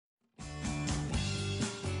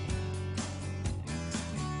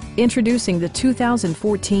Introducing the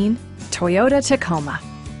 2014 Toyota Tacoma.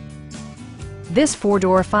 This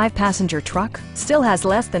four-door, five-passenger truck still has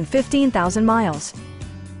less than 15,000 miles.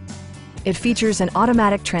 It features an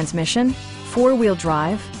automatic transmission, four-wheel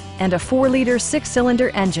drive, and a 4-liter six-cylinder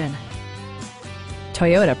engine.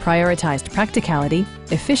 Toyota prioritized practicality,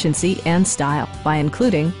 efficiency, and style by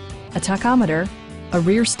including a tachometer, a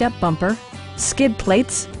rear step bumper, skid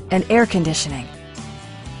plates, and air conditioning.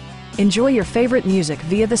 Enjoy your favorite music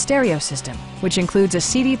via the stereo system, which includes a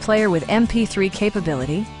CD player with MP3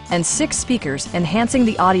 capability and 6 speakers enhancing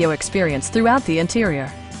the audio experience throughout the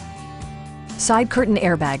interior. Side curtain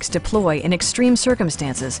airbags deploy in extreme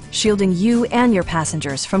circumstances, shielding you and your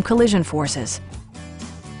passengers from collision forces.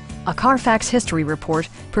 A Carfax history report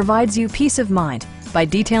provides you peace of mind by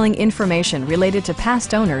detailing information related to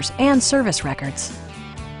past owners and service records.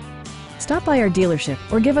 Stop by our dealership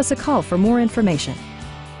or give us a call for more information.